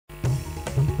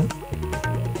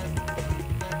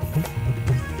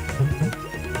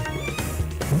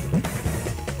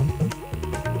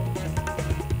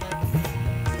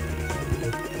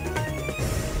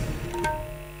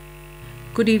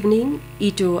Good evening,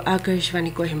 ito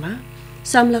Akashvani Kohima.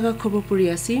 Samlaga khobo puri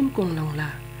asim kongnongla.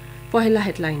 Pohela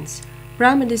headlines.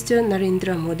 Prime Minister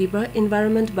Narendra Modi ba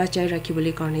environment bachai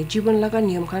rakhibole karone jibon laga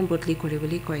niyam khan botli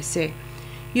koribole koise.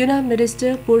 Union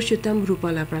Minister Parshottam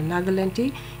Rupala pra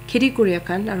Nagaland khedi korea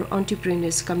khan aru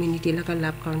entrepreneurs community laga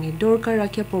lab karone dorkar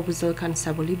rakhya proposal khan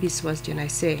saboli biswas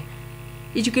janaise.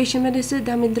 Education Minister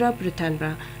Dharmendra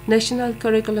Pradhan National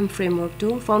Curriculum Framework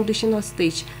to Foundational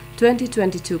Stage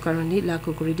 2022 karoni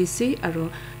lako kori dise aru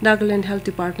Nagaland Health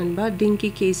Department ba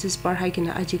dengue cases parhai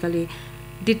kina ajikali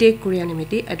detect korea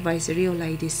nimiti advisory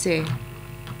olai dise.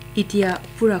 Itia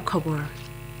pura khobor.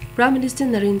 Prime Minister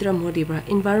Narendra Modi ba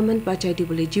environment bachai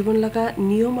dibole jibon laga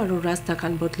niyom aru rasta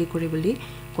khan botli koribole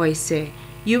koise.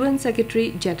 UN Secretary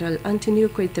General Antonio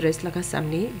Guterres laga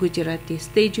samne Gujarati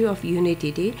Statue of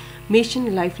Unity de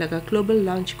Mission Life laga global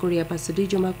launch korea pasodi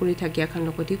joma kori thakya khan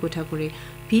lokoti kotha kore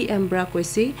PM bra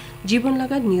koise jibon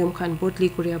laga niyom khan botli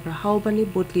korea bra haubani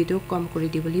botli do kam kori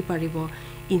diboli paribo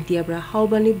India bra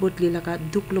haubani botli laga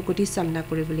duk lokoti samna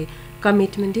koribole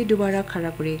commitment de dubara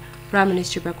khara kore Prime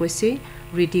Minister bra koise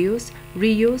reduce,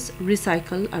 reuse,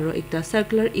 recycle aru ekta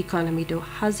circular economy to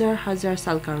hazar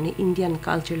sal karone Indian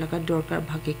culture laga dorkar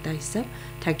bhag ekta hisab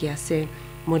thaki ase.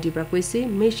 Modi bra koise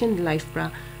mission life bra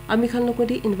ami khan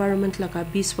lokodi environment laga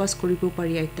biswas koribo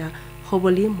pari ekta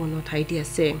hoboli mono thai di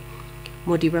ase.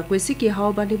 Modi bra koise ki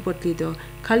hawbani botli do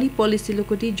khali policy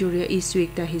lokodi joria issue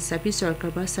ekta hisabi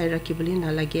sarkar ba sai rakhiboli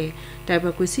na lage.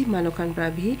 Taiba koise manokhan bra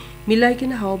bhi milai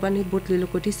kena hawbani botli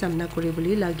lokodi samna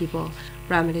koriboli lagibo.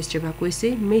 Prime Minister ba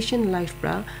koise mission life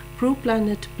bra pro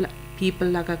planet people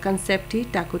laga concept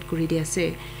takot kuri di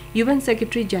ase. UN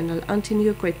Secretary General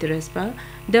Antonio Guterres ba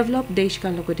develop desh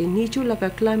kan lokodi nichu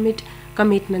laga climate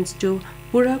commitments to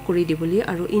pura kuri diboli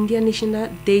aru India nishina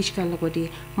desh kan lokodi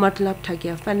matlab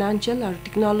thakya financial aru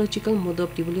technological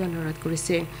modob diboli anurat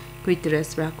korise.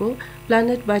 Guterres ba ko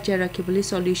planet bachai rakhiboli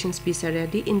solutions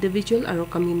bisare di individual aru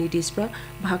communities ba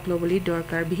bhag loboli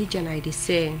dorkar bihi janai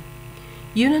dise.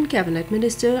 Union Cabinet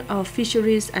Minister of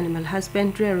Fisheries, Animal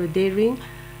Husbandry and Dairying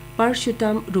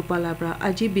Parshottam Rupala bra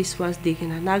aji biswas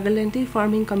digena Nagaland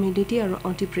farming community and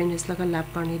entrepreneurs laga lab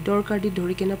karni dorkar di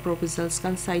dhorikena proposals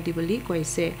kan sai diboli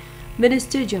koise.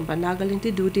 Minister Jamba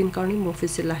Nagaland du din karni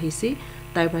office lahisi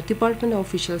Taiba department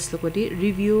officials lokodi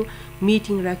review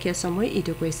meeting rakhya samoy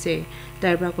ito koise.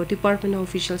 Taiba ko department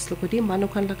officials lokodi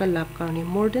manokhan laga lab karni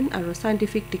modern and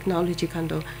scientific technology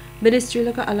khando Ministry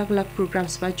laga alag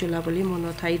programs ba cholaboli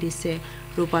mono thai dise.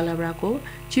 Rupala bra ko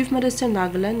Chief Minister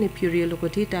Nagaland Nepuri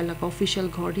lokoti talaga official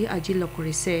ghori aji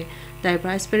lokorise.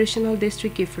 Taiba aspirational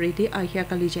district kifridi ahya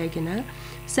kali jaigena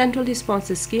Central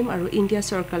Response Scheme aru India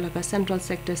Sarkar laga Central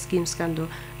Sector Schemes kando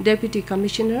Deputy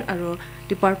Commissioner aru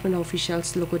Department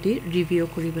officials lokoti review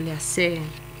koribole ase.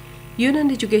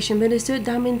 Union Education Minister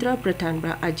Dharmendra Pradhan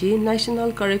aji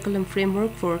National Curriculum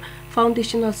Framework for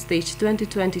Foundational Stage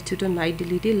 2022 to Nai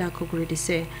Delhi de lakho kori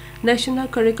dise. National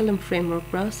Curriculum Framework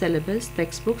bra syllabus,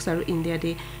 textbooks aru India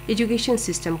de education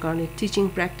system karone teaching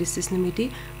practices nimiti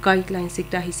guidelines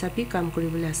ekta hisabi kam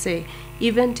koribole ase.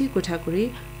 Event kotha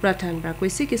kori Pradhan bra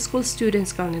koise ki school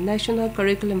students karone National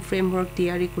Curriculum Framework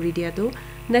tiyari kori dia do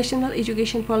National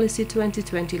Education Policy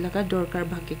 2020 laga dorkar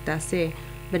bhag ekta ase.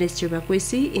 Minister ba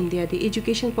koise India de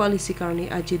education policy karone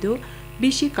ajido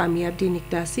bishi kamyab de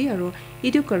niktasi aru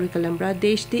idu curriculum bra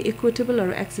desh de equitable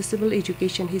or accessible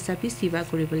education hisabi siva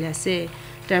koribole ase.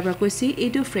 Taiba koise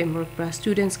edu framework bra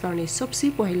students karone sobse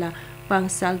pohila 5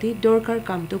 sal de dorkar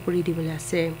kam to kori dibole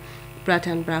ase.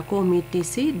 Pradhan bra ko meet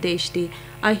dise desh de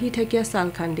ahi thakya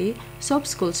sal khande sob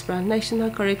schools bra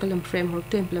national curriculum framework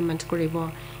to implement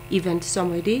koribo. Event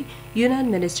samoy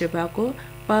Union Minister bra ko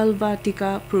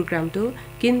Palvatika program to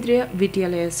Kendriya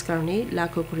Vidyalayas karne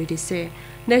lakho kori dise.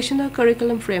 National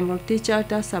Curriculum Framework ti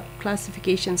charta sub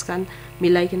classifications kan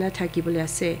milai kena thakibole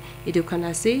ase. Edu kan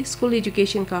ase school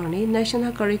education karne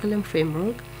National Curriculum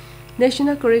Framework,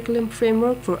 National Curriculum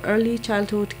Framework for Early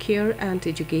Childhood Care and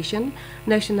Education,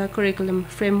 National Curriculum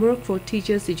Framework for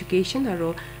Teachers Education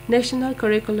aro National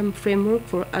Curriculum Framework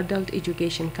for Adult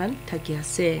Education kan thaki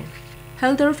ase.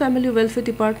 Health and Family Welfare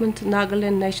Department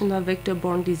Nagaland National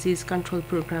Vector-Borne Disease Control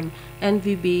Program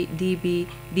NVB-DB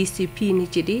DCP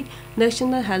nichidi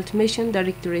National Health Mission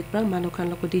Directorate pra manokhan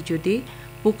lokodi jodi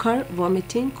bukhar,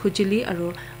 vomiting, khujili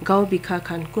aru gao bikha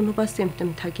khan kunuba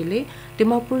symptom thakile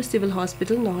Dimapur Civil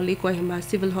Hospital noholi Kohima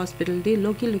Civil Hospital de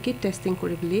loki testing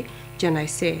koribole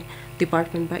janaise.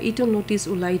 Department ba ito notice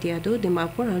ulai dia do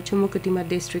Dimapur aru Chumukatima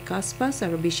district aspas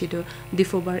aru bishido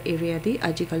Difobar area de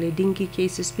ajikale dengue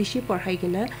cases bishi parhai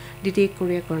gena detect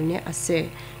korea karne ase.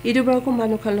 Idu bra ko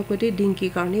manokhan lokodi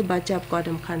dengue karne bachap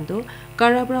kadam khando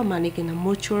karabra manikena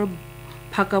mochor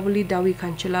ফাকা বুলি দাৱী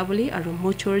খান চলা বুলি আৰু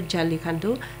মোচৰ জালি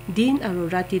খানটো দিন আৰু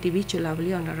ৰাতি দিবি চলা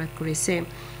বুলি অনুৰোধ কৰিছে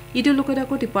ইটো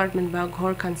লোকদাকো ডিপাৰ্টমেন্ট বা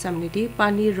ঘৰ খান সামনেদি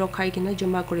পানী ৰখাই কিনা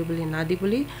জমা কৰিবলৈ না দি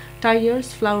বুলি টায়াৰ্স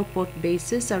ফ্লাৱাৰ পট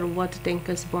বেসিস আৰু ৱাটাৰ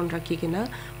ট্যাঙ্কাৰ্স বন ৰাখি কিনা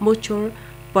মোচৰ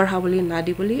বঢ়াবলৈ না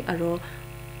দি বুলি আৰু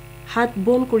হাত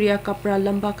বন কৰিয়া কাপৰা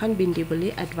লম্বা খান বিন্ধি বুলি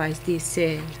এডভাইস দিছে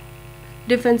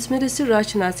Defense Minister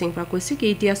Rajnath Singh কৈছে কি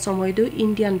এতিয়া সময়টো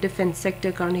ইন্ডিয়ান ডিফেন্স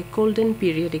সেক্টৰ কাৰণে গোল্ডেন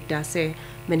পিৰিয়ড একটা আছে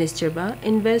Minister ba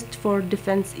Invest for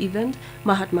Defense Event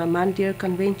Mahatma Mandira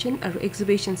Convention আৰু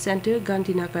Exhibition Center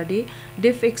Gandhinagar de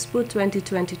Def Expo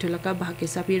 2022 laka bhage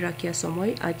sabi rakhia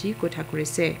সময় আজি কথা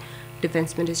কৰিছে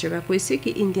Defense Minister ba কৈছে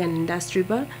কি ইন্ডিয়ান ইন্ডাষ্ট্ৰি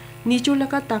বা নিচৰ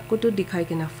laka তাকটো দেখাই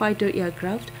কিনা fighter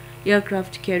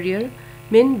aircraft carrier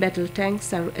main battle tanks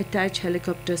আৰু attached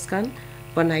helicopters kan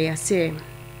banai আছে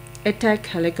Attack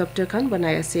helicopter kan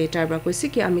banai ase tarba koise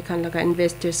ki ami khan laga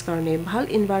investors karone bhal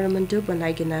environment banai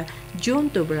gina jon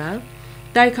tobra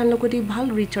tai khan lokoti bhal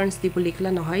returns dibuli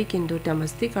kala nohai kintu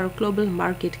domestic aru global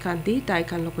market khan di tai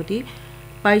khan lokoti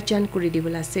paichan kuri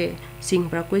dibula ase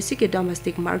singbra koise ki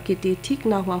domestic market e thik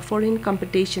na hua foreign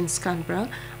competitions kan bra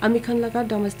ami khan laga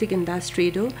domestic industry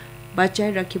do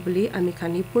bachai rakhibuli ami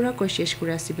khani pura koshish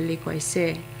kuri asibuli koise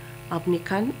apni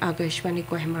khan Akashvani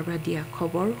Kohima bra dia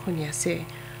khobor honi ase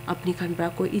अपनी खान ब्रा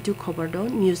को इटु खबर दो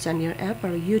news channel app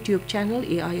और YouTube channel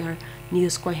AIR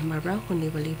news Kohima ब्रा होने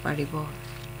वाली पारिबो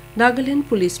Nagaland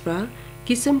police ब्रा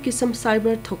किसम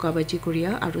cyber थकाबाजी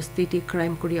करिया और स्थिति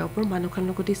क्राइम करिया ऊपर मानुखान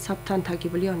लगती सावधान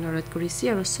থাকিবলৈ অনুৰোধ কৰিছে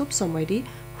আৰু সব সময়দি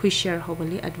হুইশাৰ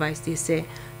হ'বলৈ এডভাইস দিছে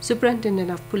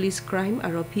সুপাৰিনটেন্ডেন্ট অফ পুলিস ক্ৰাইম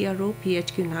আৰু PRO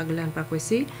PHQ নাগালেণ্ড ব্ৰা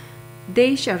কৈছে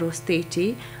দেশ আৰু ষ্টেটে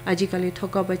আজিকালি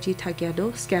ঠকাবাজি থাকিয়াদো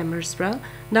স্ক্যামাৰ্স ব্ৰা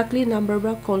নকলি নম্বৰ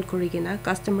ব্ৰা কল কৰি কিনা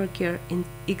কাস্টমাৰ কেয়াৰ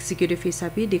এক্সিকিউটিভ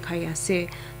হিচাপে দেখাই আছে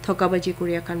ঠকাবাজি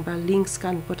কৰিয়া কান বা লিংকস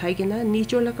কান পঠাই কিনা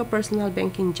নিজৰ লকা পাৰ্সোনাল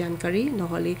বেংকিং জানকাৰী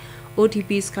নহলে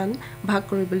OTPs কান ভাগ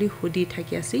কৰিবলৈ হুদি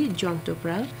থাকি আছে জন্তু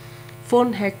ব্ৰা ফোন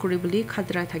হ্যাক কৰিবলৈ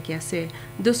খতৰা থাকি আছে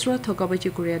দুসৰা ঠকাবাজি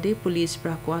কৰিয়া দে police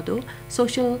bra কোৱাদো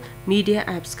social media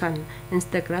apps কান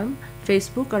Instagram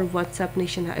Facebook আৰু WhatsApp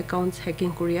নিচিনা একাউন্টস হ্যাকিং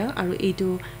কৰিয়া আৰু এইটো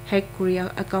হ্যাক কৰিয়া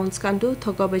একাউন্টস কানটো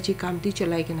ঠকাবাজি কামটি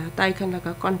চলাই কিনা তাই খান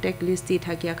লগা কন্টাক্ট লিষ্ট দি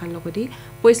থাকিয়া খান লগতি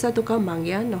পইচা টকা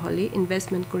মাংগিয়া নহলে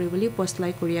ইনভেষ্টমেন্ট কৰিবলৈ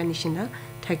পছলাই কৰিয়া নিচিনা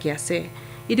থাকি আছে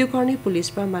ইটো কাৰণে পুলিচ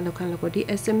বা মানুহখান লগতি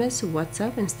SMS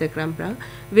WhatsApp Instagram bra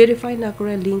verify না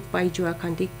কৰা লিংক পাই যোৱা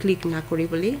খানটি ক্লিক না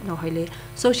কৰিবলৈ নহলে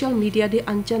সোশ্যাল মিডিয়া দি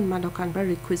আনজান মানুহখান বা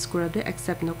ৰিকুৱেষ্ট কৰাটো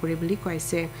একচেপ্ট নকৰিবলৈ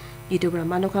কৈছে ইটো ব্ৰা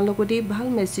মানুহখান লগতি ভাল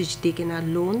মেছেজ দি কিনা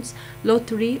loans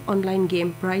lottery online game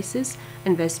প্ৰাইসেস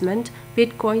investment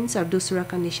বিটকয়েনস আৰু দুসৰা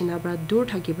কণ্ডিশনা ব্ৰা দূৰ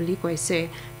থাকিবলৈ কৈছে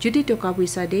যদি টকা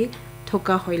পইচা দি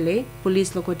ঠকা হইলে পুলিচ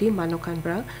লগতি মানুহখান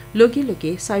ব্ৰা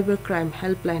লগে সাইবাৰ ক্ৰাইম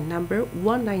হেল্পলাইন নাম্বাৰ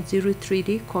 1903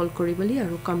 দি কল কৰিবলি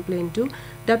আৰু কমপ্লেইনটো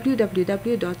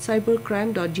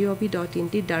www.cybercrime.gov.in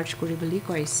দি দাৰ্জ কৰিবলি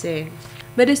কৈছে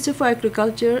Minister for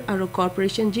Agriculture আৰু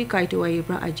Corporation ji Kaitowai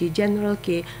bra aji General K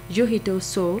Johito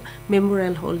So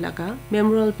Memorial Hall laga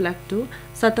Memorial Plaque to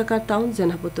Sataka Town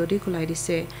Janapotodi khulai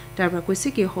dise tarba koise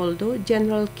ki hall do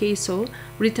General K So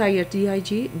retired DIG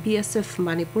BSF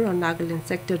Manipur or Nagaland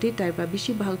sector di tarba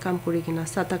bishi bhal kam kori kina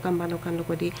Sataka manokan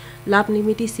lokodi lab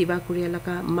nimiti siba korea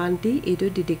laga manti edo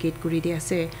dedicate kori di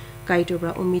ase Kaito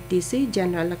bra umiti se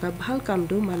general laga bhal kam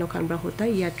do manokan bra hota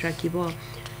yat rakibo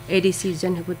ADC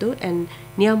Janhubuto and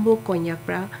Niambo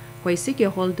Konyakra Koise ke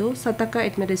holdo Sataka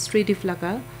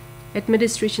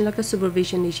administration laka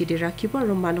supervision nishidi rakibo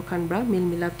Romano Kanbra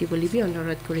milmilap di bolibi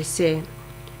onorat korise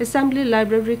Assembly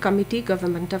Library Committee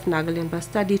Government of Nagaland ba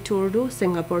study tour do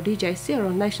Singapore di jaise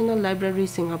aro National Library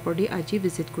Singapore di aji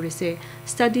visit korise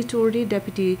study tour di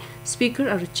Deputy Speaker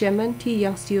aro Chairman T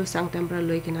Youngstio Sangtambra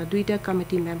loikena duita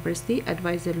committee members di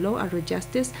Advisor Law aro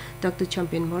Justice Dr.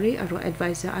 Champion Mori aro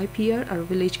Advisor IPR aro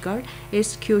Village Guard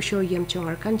S. Kyosho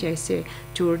Yemchongar kan jaise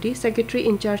tour di Secretary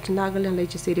in charge Nagaland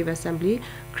Legislative Assembly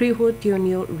Kriho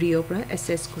Tionio Riobra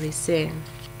assess korise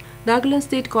Nagaland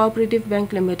State Cooperative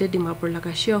Bank Limited Dimapur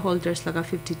laga shareholders laga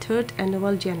 53rd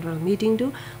annual general meeting do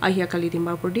ahia kali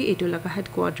Dimapur di etu laga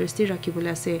headquarters di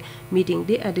rakibula se meeting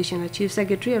di additional chief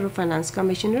secretary or finance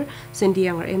commissioner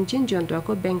Sendiangar Mjin Jontwa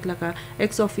ko bank laga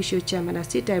ex officio chairman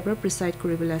asi typer preside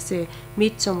kuribula se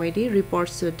meet somewhere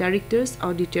reports to directors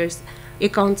auditors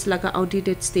accounts laga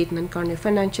audited statement karne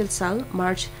financial sal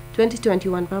March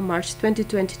 2021 par March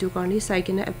 2022 karne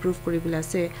saikena approve kuribula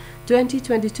se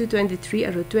 2022-23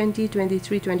 aro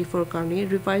 2023-24 karne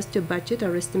revised budget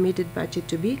or estimated budget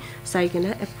to be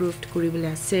saikena approved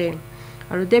kuribula se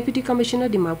aro deputy commissioner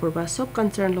Dimapur ba sob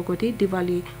concern logoti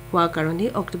Diwali hua karone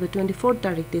October 24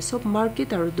 tarikh te sob market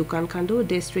aro dukan khando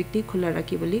district ti khula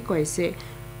rakiboli koise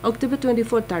October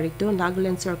 24 तारिख तो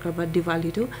नागालैंड सरकार बा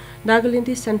दिवाली तो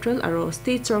Nagaland central और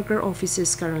state सरकार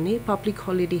offices करने public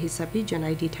holiday हिसाबे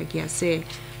जनाई दी थकी आसे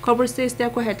खबर स्टेज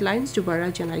त्याको हेडलाइंस दुबारा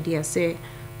जनाई दी आसे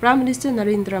प्राइम मिनिस्टर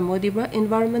नरेंद्र मोदी बा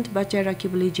एनवायरनमेंट बचाई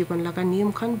राखिबोली जीवन लगा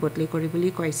नियम खान बदली करिबोली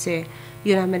कइसे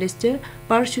यूना मिनिस्टर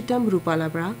पारशोत्तम रूपाला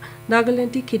ब्रा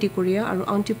नागालैंड खेती कोरिया और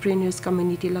एंटरप्रेन्योर्स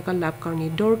कम्युनिटी लगा लाभ करने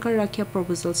दरकार राखिया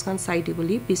प्रपोजल्स खान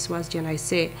साइडिबोली विश्वास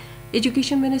जनाइसे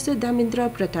एजुकेशन मिनिस्टर धर्मेंद्र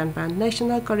प्रधान बा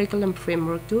national curriculum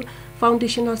framework to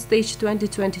foundational stage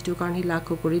 2022 करने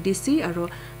लागू करि दिसी और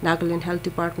नागालैंड हेल्थ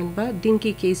डिपार्टमेंट बा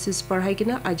डेंगू केसेस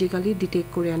पढ़ाइकिना आजिकाली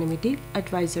डिटेक्ट करिया निमित्ते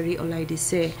एडवाइजरी ओलाई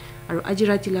दिसे और আজি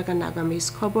राति लगा नागामेस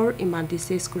खबर इमान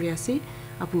शेष करि आसी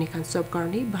अपनी खान सब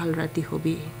करने ভাল राति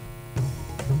हबी।